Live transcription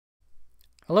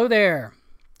Hello there.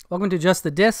 Welcome to Just the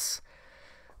Discs.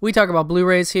 We talk about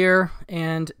Blu-rays here,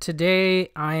 and today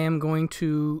I am going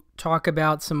to talk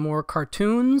about some more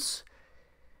cartoons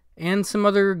and some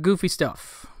other goofy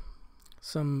stuff.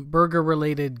 Some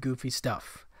burger-related goofy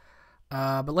stuff.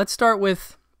 But let's start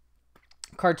with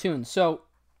cartoons. So,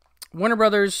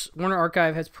 Warner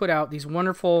Archive has put out these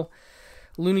wonderful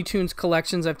Looney Tunes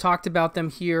collections. I've talked about them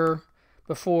here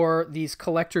before, these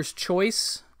Collector's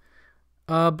Choice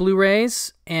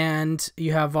Blu-rays, and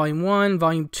you have Volume 1,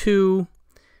 Volume 2,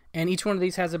 and each one of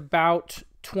these has about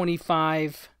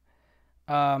 25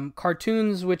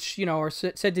 cartoons, which, you know, are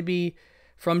said to be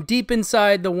from deep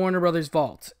inside the Warner Brothers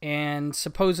vault, and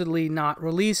supposedly not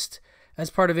released as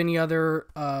part of any other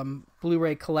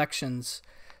Blu-ray collections.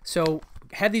 So,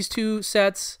 had these two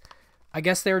sets. I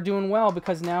guess they're doing well,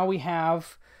 because now we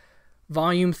have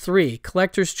Volume 3,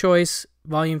 Collector's Choice,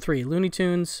 Volume 3, Looney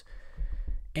Tunes,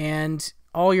 and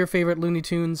all your favorite Looney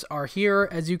Tunes are here,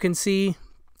 as you can see.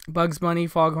 Bugs Bunny,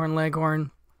 Foghorn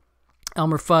Leghorn,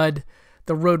 Elmer Fudd,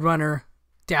 the Roadrunner,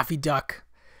 Daffy Duck.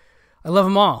 I love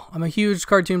them all. I'm a huge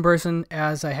cartoon person,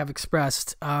 as I have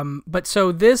expressed. But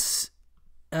so this,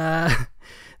 they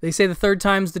say the third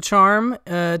time's the charm,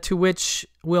 to which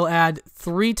we'll add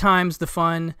 3 times the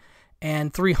fun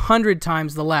and 300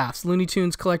 times the laughs. Looney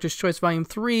Tunes Collector's Choice Volume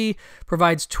 3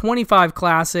 provides 25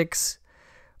 classics,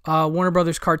 Warner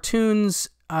Brothers cartoons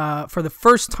for the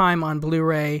first time on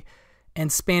Blu-ray,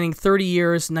 and spanning 30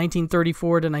 years,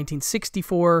 1934 to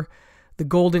 1964, the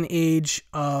golden age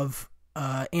of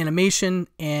animation,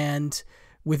 and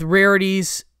with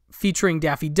rarities featuring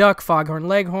Daffy Duck, Foghorn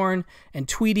Leghorn, and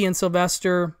Tweety and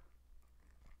Sylvester.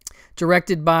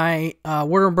 Directed by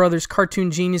Warner Brothers cartoon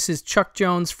geniuses Chuck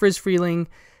Jones, Friz Freleng,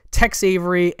 Tex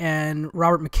Avery, and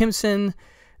Robert McKimson.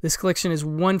 This collection is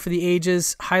one for the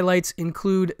ages. Highlights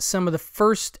include some of the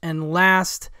first and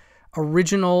last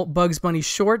original Bugs Bunny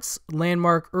shorts,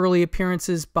 landmark early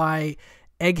appearances by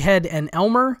Egghead and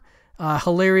Elmer,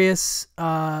 hilarious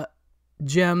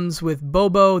gems with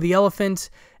Bobo the Elephant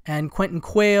and Quentin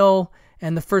Quayle,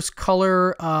 and the first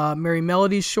color Merry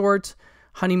Melodies short,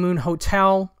 Honeymoon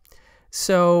Hotel.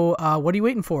 So, what are you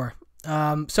waiting for?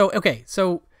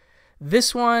 So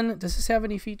this one, does this have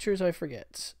any features? I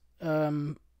forget.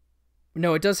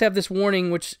 No, it does have this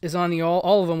warning, which is on the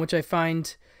all of them, which I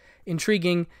find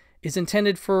intriguing. Is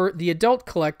intended for the adult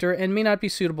collector and may not be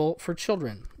suitable for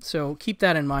children. So keep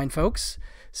that in mind, folks.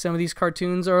 Some of these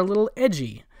cartoons are a little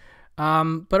edgy.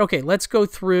 But okay, let's go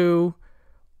through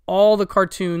all the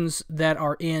cartoons that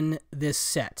are in this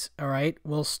set. All right,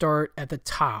 we'll start at the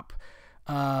top.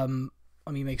 Let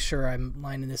me make sure I'm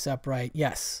lining this up right.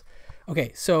 Yes.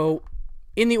 Okay, so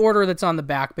in the order that's on the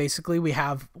back, basically, we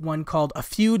have one called A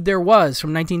Feud There Was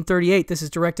from 1938. This is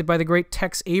directed by the great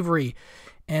Tex Avery.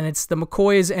 And it's the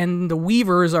McCoys and the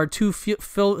Weavers are two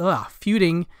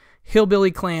feuding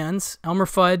hillbilly clans. Elmer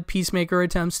Fudd, Peacemaker,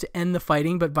 attempts to end the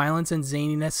fighting, but violence and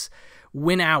zaniness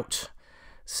win out.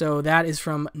 So that is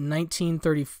from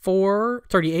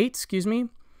 1938, excuse me.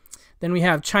 Then we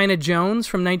have China Jones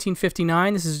from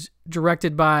 1959. This is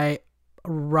directed by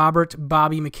Robert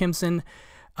Bobby McKimson.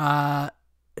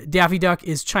 Daffy Duck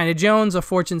is China Jones, a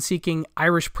fortune-seeking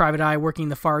Irish private eye working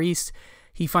the Far East.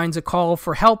 He finds a call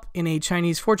for help in a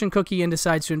Chinese fortune cookie and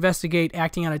decides to investigate,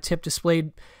 acting on a tip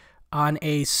displayed on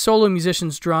a solo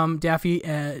musician's drum. Daffy /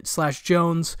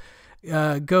 Jones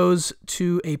goes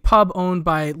to a pub owned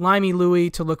by Limey Louie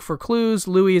to look for clues.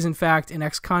 Louie is in fact an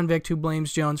ex-convict who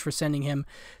blames Jones for sending him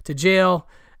to jail.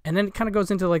 And then it kind of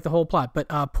goes into like the whole plot. But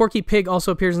Porky Pig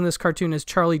also appears in this cartoon as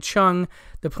Charlie Chung,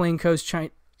 the plainclothes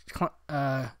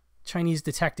Chinese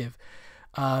detective.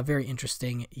 Very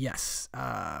interesting. Yes.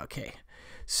 Okay.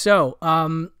 So,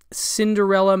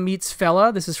 Cinderella Meets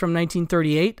Fella. This is from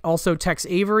 1938. Also Tex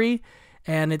Avery.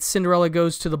 And it's Cinderella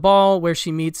Goes to the Ball, where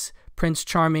she meets Prince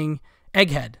Charming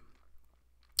Egghead.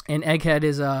 And Egghead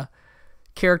is a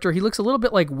character. He looks a little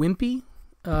bit like Wimpy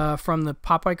from the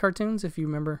Popeye cartoons, if you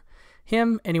remember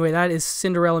him. Anyway, that is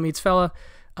Cinderella Meets Fella.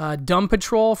 Dumb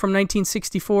Patrol from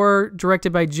 1964,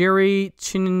 directed by Jerry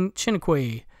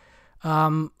Chiniquy.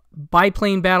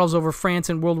 Biplane battles over France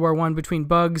in World War I between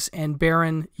Bugs and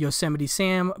Baron Yosemite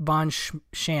Sam Bon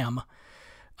Sham.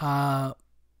 I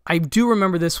do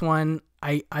remember this one.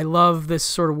 I love this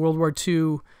sort of World War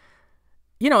II.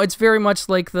 You know, it's very much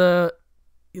like the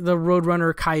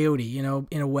Roadrunner Coyote, you know,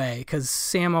 in a way, because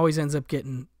Sam always ends up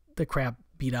getting the crap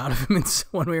beat out of him in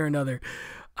one way or another.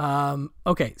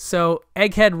 Okay, so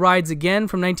Egghead Rides Again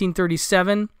from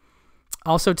 1937.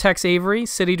 Also Tex Avery.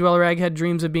 City dweller Egghead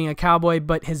dreams of being a cowboy,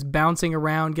 but his bouncing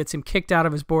around gets him kicked out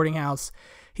of his boarding house.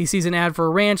 He sees an ad for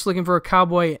a ranch looking for a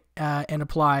cowboy and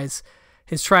applies.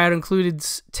 His tryout included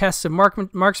tests of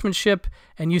marksmanship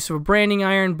and use of a branding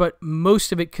iron, but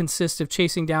most of it consists of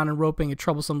chasing down and roping a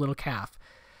troublesome little calf.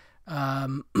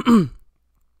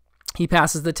 He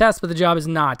passes the test, but the job is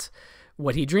not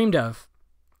what he dreamed of.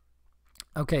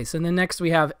 Okay, so then next we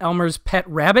have Elmer's Pet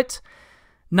Rabbit,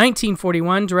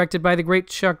 1941, directed by the great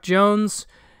Chuck Jones.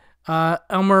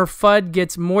 Elmer Fudd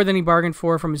gets more than he bargained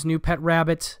for from his new pet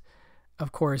rabbit.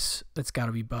 Of course, that's got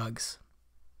to be Bugs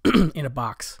in a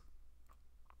box.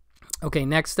 Okay,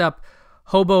 next up,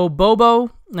 Hobo Bobo,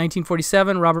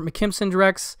 1947. Robert McKimson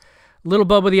directs. Little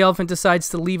Bobo the elephant decides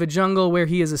to leave a jungle where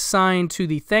he is assigned to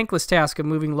the thankless task of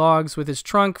moving logs with his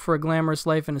trunk for a glamorous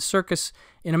life in a circus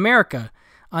in America.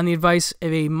 On the advice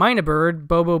of a mynah bird,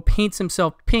 Bobo paints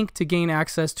himself pink to gain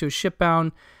access to a ship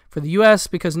bound for the U.S.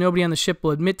 because nobody on the ship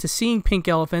will admit to seeing pink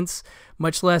elephants,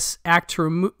 much less act to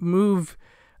remove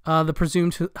the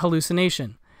presumed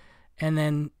hallucination. And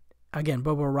then, again,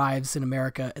 Bobo arrives in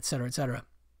America, etc., etc.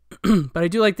 But I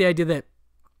do like the idea that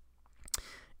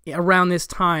around this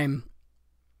time,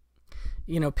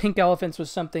 you know, pink elephants was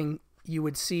something you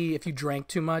would see if you drank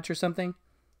too much or something.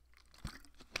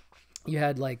 You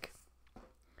had like,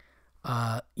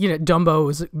 Dumbo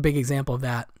was a big example of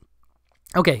that.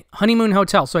 Okay, Honeymoon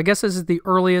Hotel. So I guess this is the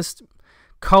earliest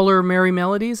color Merry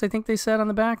Melodies, I think they said on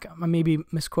the back. I may be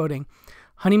misquoting.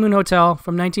 Honeymoon Hotel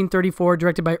from 1934,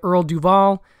 directed by Earl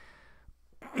Duvall.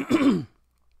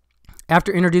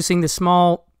 After introducing the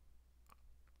small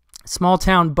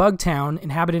town Bug Town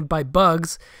inhabited by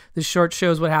bugs, this short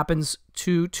shows what happens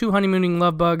to two honeymooning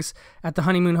love bugs at the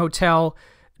Honeymoon Hotel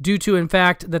due to, in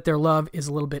fact, that their love is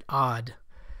a little bit odd.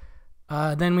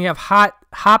 Then we have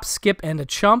Hop, Skip, and a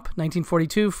Chump,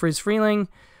 1942, Friz Freleng.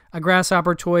 A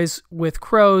grasshopper toys with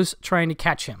crows trying to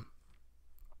catch him.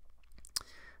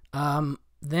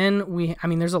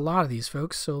 There's a lot of these,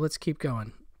 folks, so let's keep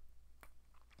going.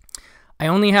 I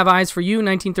Only Have Eyes for You,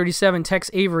 1937, Tex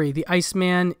Avery. The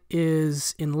Iceman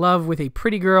is in love with a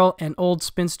pretty girl, and old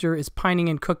spinster is pining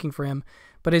and cooking for him.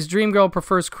 But his dream girl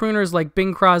prefers crooners like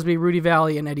Bing Crosby, Rudy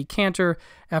Valley, and Eddie Cantor.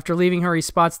 After leaving her, he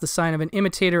spots the sign of an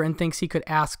imitator and thinks he could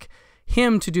ask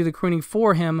him to do the crooning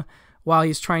for him while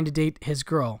he's trying to date his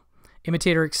girl.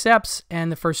 Imitator accepts,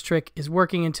 and the first trick is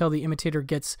working until the imitator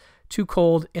gets too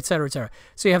cold, etc., etc.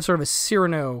 So you have sort of a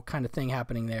Cyrano kind of thing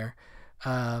happening there.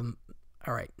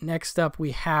 All right, next up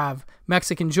we have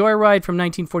Mexican Joyride from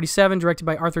 1947, directed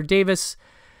by Arthur Davis.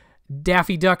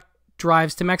 Daffy Duck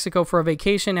drives to Mexico for a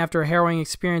vacation after a harrowing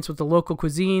experience with the local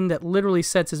cuisine that literally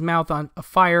sets his mouth on a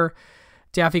fire.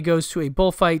 Daffy goes to a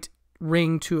bullfight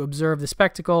ring to observe the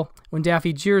spectacle. When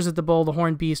Daffy jeers at the bull, the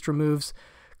horned beast removes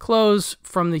clothes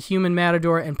from the human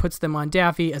matador and puts them on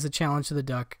Daffy as a challenge to the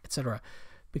duck, etc.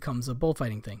 Becomes a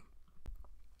bullfighting thing.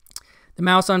 The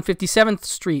Mouse on 57th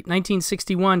Street,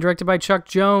 1961, directed by Chuck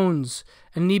Jones.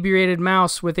 An inebriated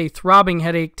mouse with a throbbing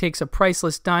headache takes a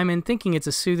priceless diamond, thinking it's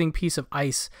a soothing piece of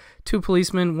ice. Two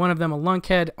policemen, one of them a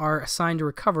lunkhead, are assigned to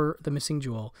recover the missing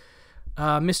jewel.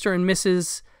 Mr. and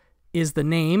Mrs. is the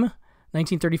Name,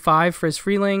 1935, Friz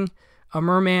Freleng. A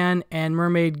merman and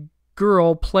mermaid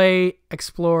girl play,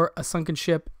 explore a sunken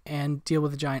ship, and deal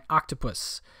with a giant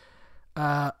octopus.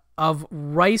 Of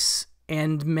Rice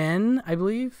and Men, I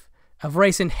believe. Of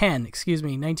Rice and Hen,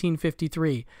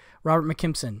 1953, Robert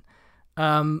McKimson.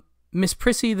 Miss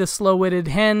Prissy, the slow-witted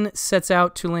hen, sets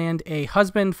out to land a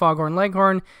husband, Foghorn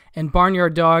Leghorn, and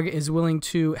Barnyard Dog is willing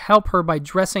to help her by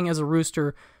dressing as a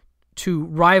rooster to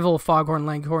rival Foghorn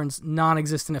Leghorn's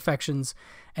non-existent affections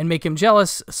and make him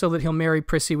jealous so that he'll marry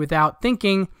Prissy without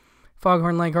thinking.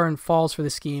 Foghorn Leghorn falls for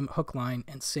the scheme, hook, line,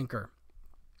 and sinker.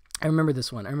 I remember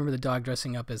this one. I remember the dog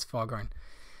dressing up as Foghorn.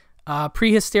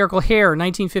 Pre-Hysterical Hare,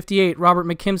 1958, Robert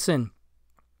McKimson.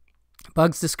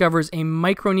 Bugs discovers a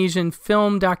Micronesian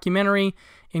film documentary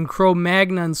in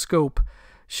Cro-Magnon scope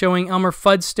showing Elmer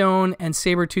Fuddstone and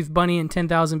Saber-Toothed Bunny in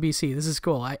 10,000 BC. This is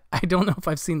cool. I don't know if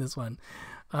I've seen this one.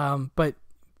 But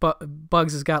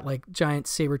Bugs has got like giant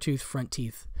saber-toothed front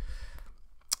teeth.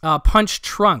 Punch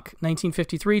Trunk,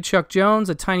 1953, Chuck Jones.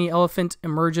 A tiny elephant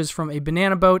emerges from a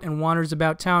banana boat and wanders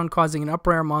about town, causing an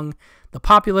uproar among the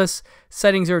populace.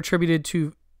 Sightings are attributed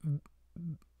to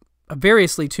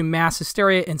variously to mass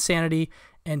hysteria, insanity,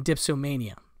 and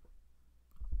dipsomania.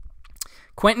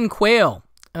 Quentin Quayle,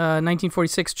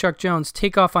 1946, Chuck Jones.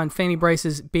 Takeoff on Fanny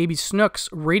Bryce's Baby Snooks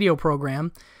radio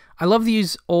program. I love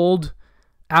these old,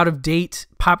 out-of-date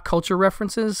pop culture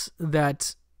references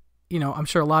that, I'm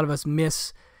sure a lot of us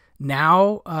miss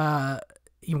now.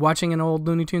 Watching an old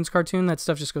Looney Tunes cartoon, that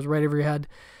stuff just goes right over your head.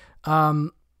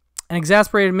 An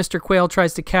exasperated Mr. Quayle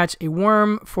tries to catch a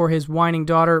worm for his whining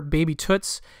daughter, Baby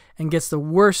Toots, and gets the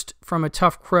worst from a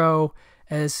tough crow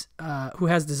who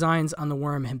has designs on the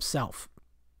worm himself.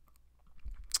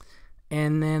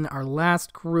 And then our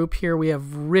last group here, we have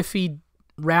Raffy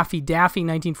Daffy,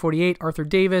 1948, Arthur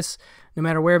Davis. No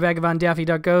matter where Vagabond Daffy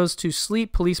Duck goes to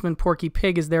sleep, policeman Porky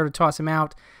Pig is there to toss him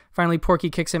out. Finally, Porky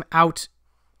kicks him out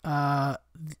of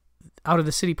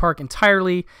the city park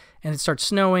entirely, and it starts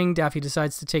snowing. Daffy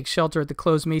decides to take shelter at the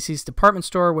closed Macy's department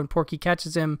store. When Porky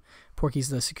catches him, Porky's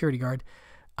the security guard,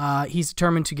 he's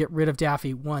determined to get rid of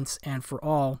Daffy once and for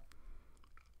all.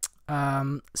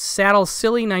 Saddle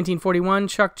Silly, 1941,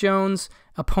 Chuck Jones,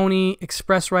 a Pony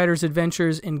Express rider's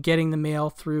adventures in getting the mail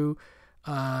through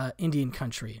Indian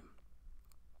country.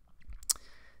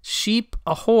 Sheep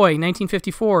Ahoy,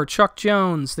 1954, Chuck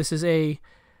Jones. This is a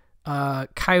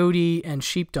coyote and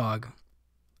sheepdog.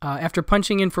 After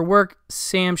punching in for work,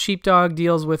 Sam Sheepdog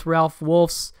deals with Ralph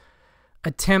Wolf's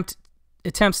attempts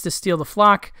to steal the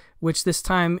flock, which this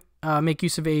time make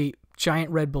use of a giant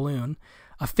red balloon,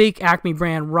 a fake Acme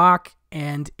brand rock,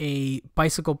 and a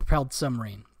bicycle-propelled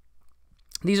submarine.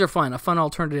 These are fun, a fun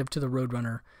alternative to the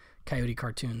Roadrunner Coyote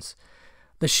cartoons.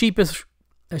 A Sheepish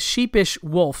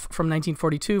Wolf from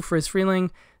 1942, Friz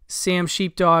Freeling. Sam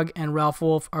Sheepdog and Ralph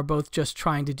Wolf are both just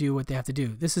trying to do what they have to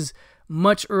do. This is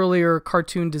much earlier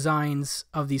cartoon designs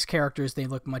of these characters. They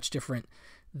look much different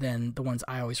than the ones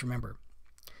I always remember.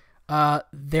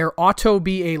 There Ought to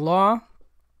Be a Law,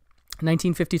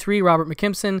 1953, Robert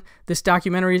McKimson. This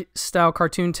documentary-style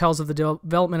cartoon tells of the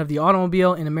development of the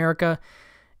automobile in America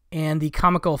and the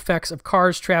comical effects of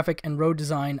cars, traffic, and road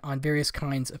design on various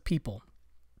kinds of people.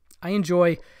 I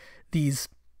enjoy these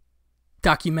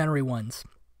documentary ones,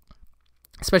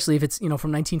 especially if it's, from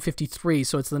 1953,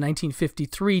 so it's the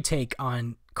 1953 take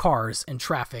on cars and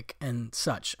traffic and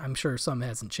such. I'm sure some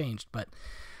hasn't changed, but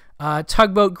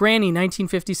Tugboat Granny,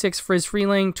 1956, Friz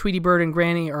Freeling. Tweety Bird and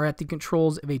Granny are at the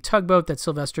controls of a tugboat that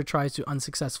Sylvester tries to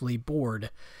unsuccessfully board.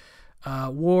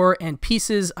 War and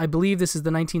Pieces, I believe this is the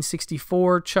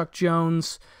 1964 Chuck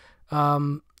Jones,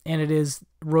 and it is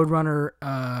Roadrunner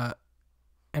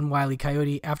and Wile E.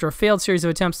 Coyote. After a failed series of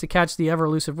attempts to catch the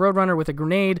ever-elusive Roadrunner with a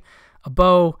grenade, a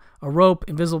bow, a rope,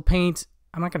 invisible paint,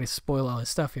 I'm not going to spoil all his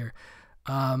stuff here.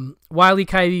 Wile E.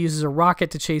 Coyote uses a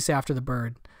rocket to chase after the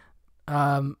bird.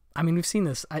 We've seen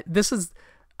this.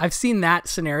 I've seen that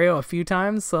scenario a few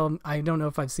times, so I don't know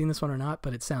if I've seen this one or not,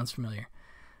 but it sounds familiar.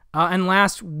 And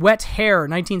last, Wet Hair,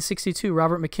 1962,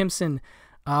 Robert McKimson.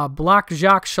 Block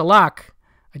Jacques Chalac,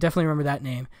 I definitely remember that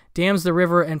name, dams the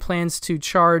river and plans to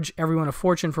charge everyone a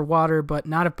fortune for water, but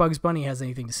not if Bugs Bunny has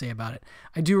anything to say about it.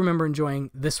 I do remember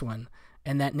enjoying this one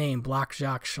and that name, Block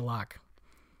Jacques Chalac.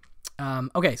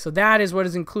 Okay, so that is what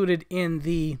is included in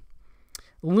the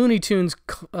Looney Tunes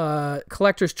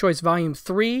Collector's Choice Volume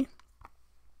 3.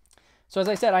 So as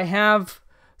I said, I have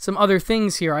some other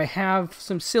things here. I have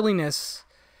some silliness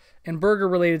and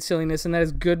burger-related silliness, and that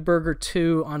is Good Burger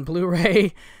 2 on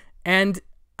Blu-ray. And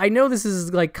I know this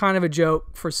is like kind of a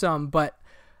joke for some, but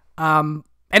and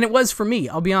it was for me,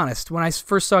 I'll be honest. When I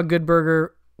first saw Good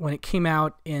Burger, when it came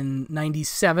out in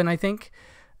 97, I think,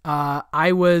 I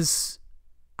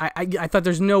thought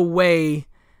there's no way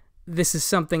this is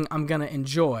something I'm gonna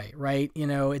enjoy, right?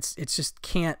 It's just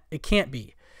it can't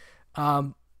be.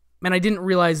 And I didn't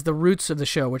realize the roots of the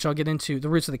show, which I'll get into, the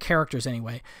roots of the characters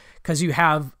anyway, because you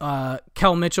have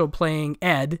Kel Mitchell playing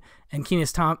Ed and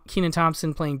Kenan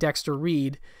Thompson playing Dexter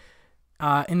Reed.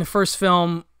 In the first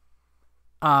film,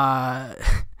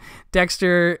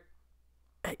 Dexter,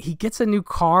 he gets a new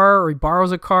car, or he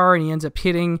borrows a car, and he ends up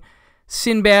hitting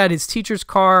Sinbad, his teacher's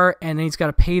car, and then he's got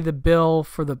to pay the bill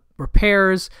for the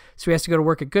repairs, so he has to go to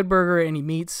work at Good Burger, and he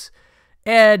meets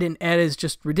Ed, and Ed is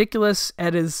just ridiculous.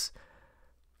 Ed is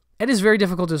very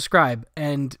difficult to describe,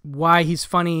 and why he's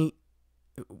funny,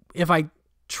 if I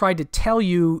tried to tell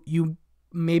you, you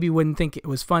maybe wouldn't think it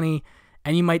was funny,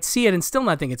 and you might see it and still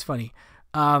not think it's funny.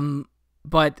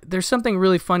 But there's something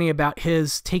really funny about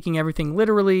his taking everything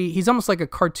literally. He's almost like a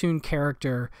cartoon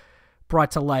character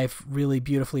brought to life really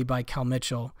beautifully by Kel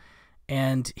Mitchell,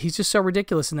 and he's just so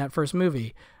ridiculous in that first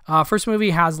movie. First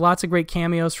movie has lots of great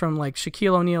cameos from like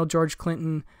Shaquille O'Neal, George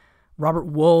Clinton, Robert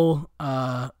Wool,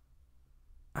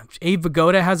 Abe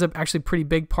Vigoda has a actually pretty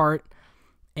big part,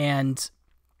 and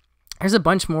there's a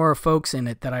bunch more folks in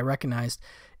it that I recognized.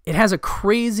 It has a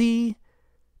crazy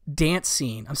dance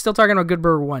scene. I'm still talking about Good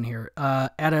Burger 1 here.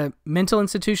 At a mental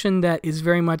institution that is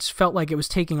very much felt like it was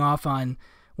taking off on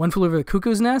One Flew Over the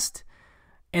Cuckoo's Nest,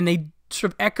 and they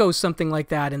sort of echo something like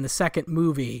that in the second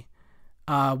movie,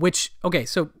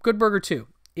 so Good Burger 2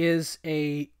 is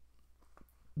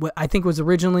what I think was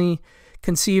originally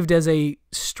conceived as a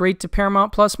straight to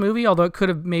Paramount Plus movie, although it could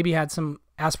have maybe had some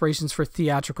aspirations for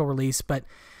theatrical release, but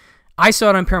I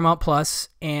saw it on Paramount Plus,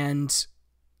 and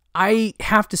I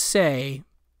have to say,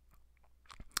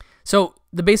 so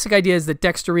the basic idea is that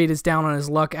Dexter Reed is down on his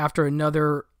luck after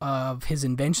another of his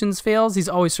inventions fails. He's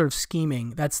always sort of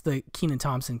scheming. That's the Kenan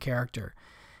Thompson character.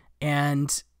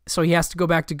 And so he has to go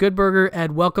back to Good Burger.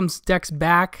 Ed welcomes Dex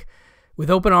back with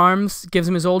open arms, gives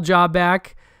him his old job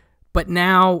back. But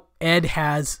now Ed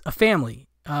has a family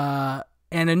and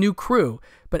a new crew.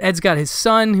 But Ed's got his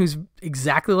son, who's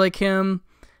exactly like him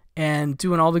and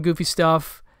doing all the goofy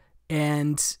stuff.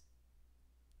 And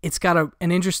it's got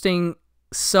an interesting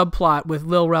subplot with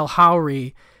Lil Rel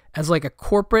Howery as like a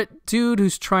corporate dude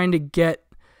who's trying to get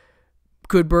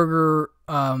Good Burger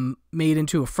made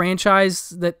into a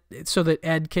franchise so that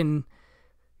Ed can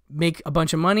make a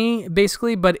bunch of money,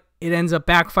 basically, but it ends up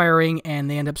backfiring, and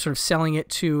they end up sort of selling it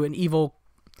to an evil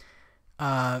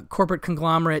corporate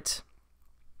conglomerate,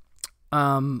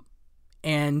 and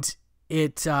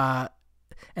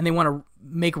they want to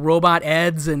make robot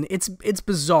Eds, and it's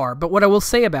bizarre. But what I will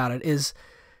say about it is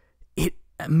it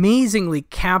amazingly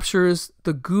captures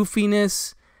the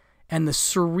goofiness and the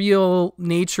surreal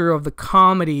nature of the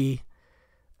comedy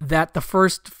that the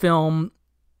first film,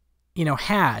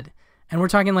 had. And we're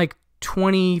talking like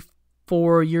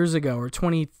 24 years ago or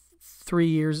 23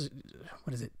 years.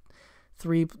 What is it?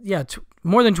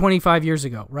 More than 25 years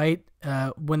ago, right?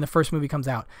 When the first movie comes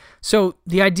out. So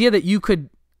the idea that you could,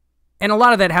 and a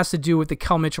lot of that has to do with the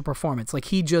Kel Mitchell performance. Like,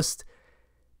 he just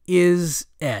is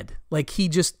Ed. Like, he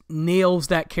just nails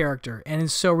that character and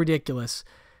is so ridiculous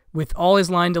with all his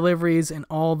line deliveries and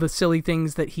all the silly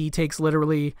things that he takes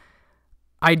literally.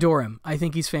 I adore him. I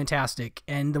think he's fantastic.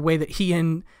 And the way that he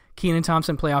and Kenan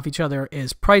Thompson play off each other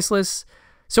is priceless.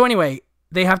 So anyway,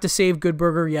 they have to save Good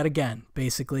Burger yet again,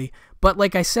 basically. But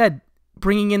like I said,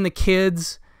 bringing in the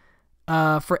kids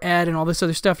for Ed and all this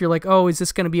other stuff, you're like, oh, is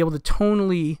this going to be able to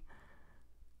tonally,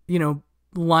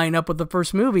 line up with the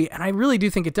first movie? And I really do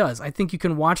think it does. I think you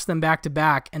can watch them back to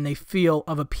back and they feel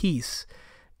of a piece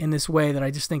in this way that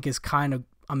I just think is kind of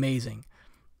amazing.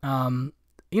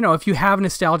 If you have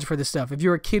nostalgia for this stuff, if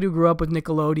you're a kid who grew up with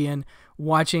Nickelodeon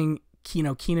watching,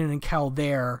 Kenan and Kel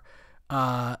there,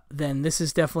 then this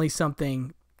is definitely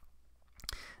something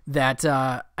that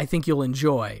I think you'll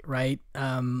enjoy, right?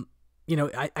 I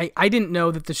didn't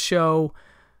know that the show,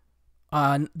 the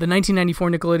 1994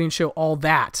 Nickelodeon show All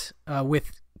That,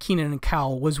 with Kenan and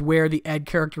Kel, was where the Ed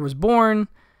character was born,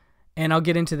 and I'll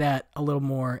get into that a little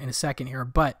more in a second here.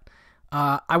 But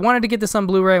I wanted to get this on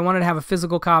Blu-ray. I wanted to have a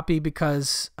physical copy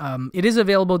because it is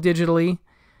available digitally,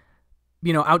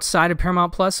 outside of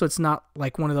Paramount Plus, so it's not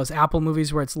like one of those Apple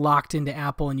movies where it's locked into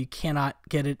Apple and you cannot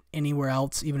get it anywhere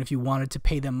else, even if you wanted to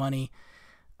pay them money.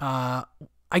 I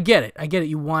get it.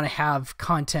 You want to have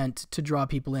content to draw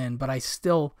people in, but I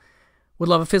still would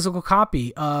love a physical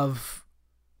copy of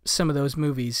some of those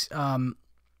movies.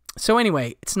 So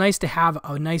anyway, it's nice to have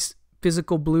a nice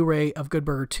physical Blu-ray of Good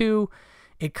Burger 2.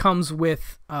 It comes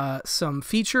with some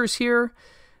features here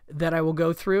that I will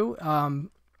go through.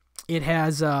 It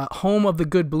has Home of the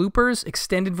Good Bloopers,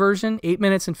 extended version, 8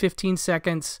 minutes and 15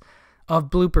 seconds of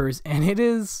bloopers. And it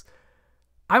is,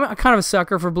 I'm kind of a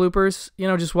sucker for bloopers,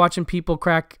 just watching people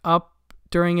crack up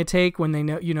during a take when they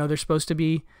know, they're supposed to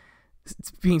be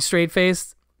being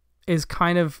straight-faced is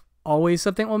kind of always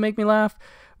something that will make me laugh.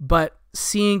 But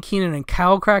seeing Kenan and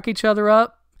Kel crack each other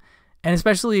up, and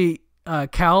especially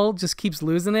Kel just keeps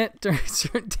losing it during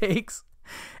certain takes.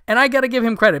 And I got to give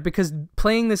him credit, because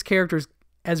playing this character is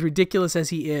as ridiculous as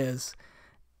he is,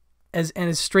 and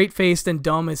as straight-faced and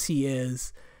dumb as he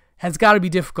is, has got to be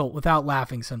difficult without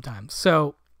laughing sometimes.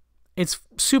 So it's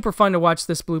super fun to watch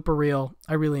this blooper reel.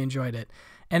 I really enjoyed it.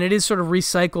 And it is sort of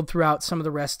recycled throughout some of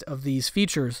the rest of these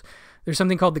features. There's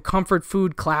something called the Comfort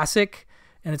Food Classic,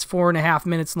 and it's 4.5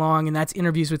 minutes long, and that's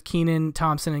interviews with Kenan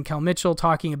Thompson and Kel Mitchell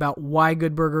talking about why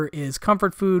Good Burger is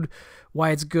comfort food, why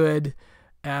it's good.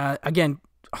 Again,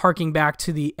 harking back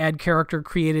to the Ed character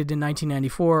created in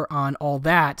 1994 on All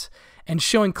That, and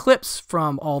showing clips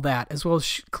from All That, as well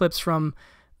as clips from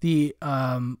the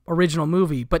original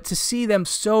movie. But to see them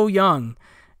so young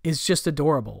is just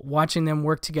adorable. Watching them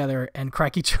work together and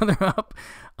crack each other up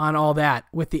on All That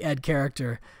with the Ed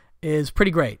character is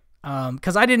pretty great.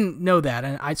 Because I didn't know that,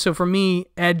 and so for me,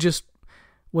 Ed just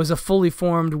was a fully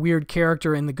formed weird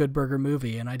character in the Good Burger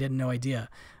movie, and I had no idea.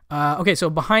 Okay, so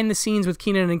Behind the Scenes with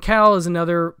Kenan and Kel is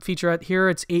another feature out here.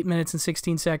 It's 8 minutes and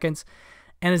 16 seconds,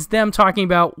 and it's them talking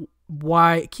about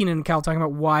why, Kenan and Kel talking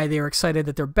about why they're excited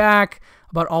that they're back,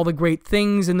 about all the great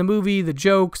things in the movie, the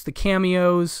jokes, the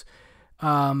cameos,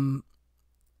 and,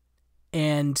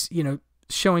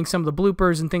 showing some of the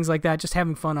bloopers and things like that, just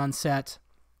having fun on set.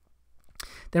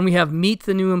 Then we have Meet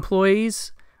the New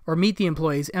Employees or Meet the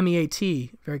Employees,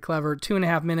 MEAT, very clever,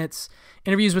 2.5 minutes,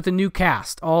 interviews with the new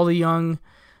cast, all the young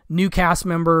new cast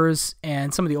members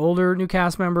and some of the older new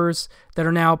cast members that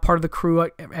are now part of the crew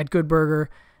at Good Burger.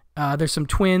 There's some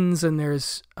twins and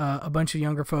there's a bunch of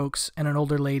younger folks and an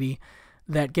older lady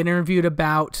that get interviewed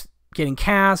about getting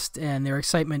cast and their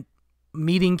excitement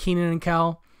meeting Keenan and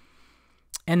Kel.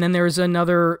 And then there's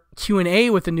another Q&A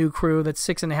with the new crew that's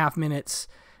 6.5 minutes.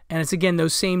 And it's, again,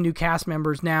 those same new cast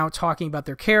members now talking about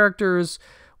their characters,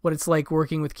 what it's like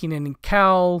working with Keenan and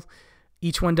Kel.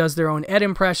 Each one does their own Ed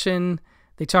impression.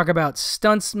 They talk about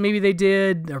stunts maybe they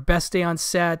did, their best day on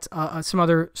set, some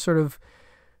other sort of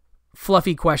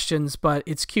fluffy questions, but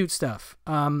it's cute stuff.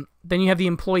 Then you have the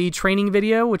employee training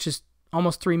video, which is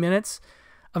almost 3 minutes.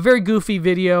 A very goofy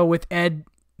video with Ed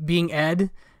being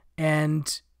Ed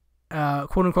and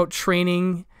quote-unquote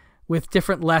training with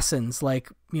different lessons like,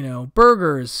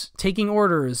 burgers, taking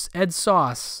orders, Ed's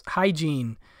sauce,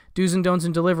 hygiene, do's and don'ts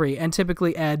in delivery. And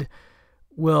typically Ed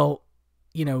will,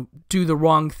 do the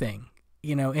wrong thing,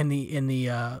 in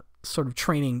the sort of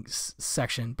training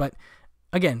section. But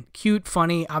again, cute,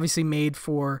 funny, obviously made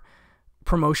for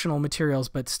promotional materials,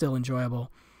 but still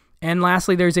enjoyable. And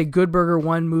lastly, there's a Good Burger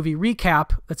 1 movie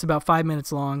recap that's about 5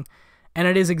 minutes long. And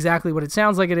it is exactly what it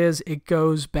sounds like it is. It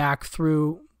goes back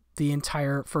through the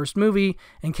entire first movie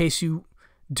in case you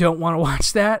don't want to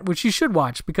watch that, which you should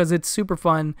watch because it's super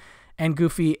fun and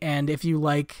goofy. And if you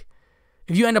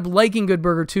end up liking Good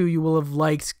Burger 2, you will have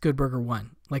liked Good Burger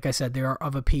 1. Like I said, they are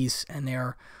of a piece and they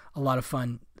are a lot of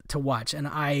fun to watch. And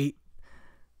I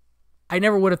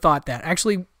never would have thought that.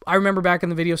 Actually, I remember back in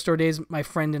the video store days, my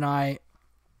friend and I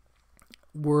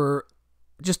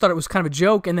just thought it was kind of a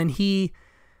joke. And then he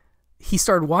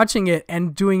started watching it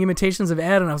and doing imitations of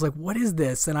Ed. And I was like, what is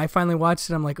this? And I finally watched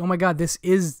it. I'm like, oh my God, this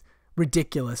is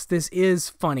ridiculous. This is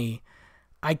funny.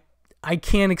 I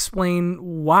can't explain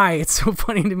why it's so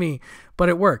funny to me, but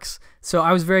it works. So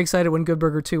I was very excited when Good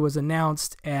Burger 2 was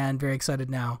announced and very excited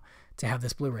now to have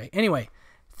this Blu-ray. Anyway,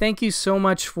 thank you so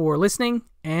much for listening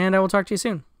and I will talk to you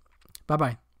soon.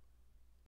 Bye-bye.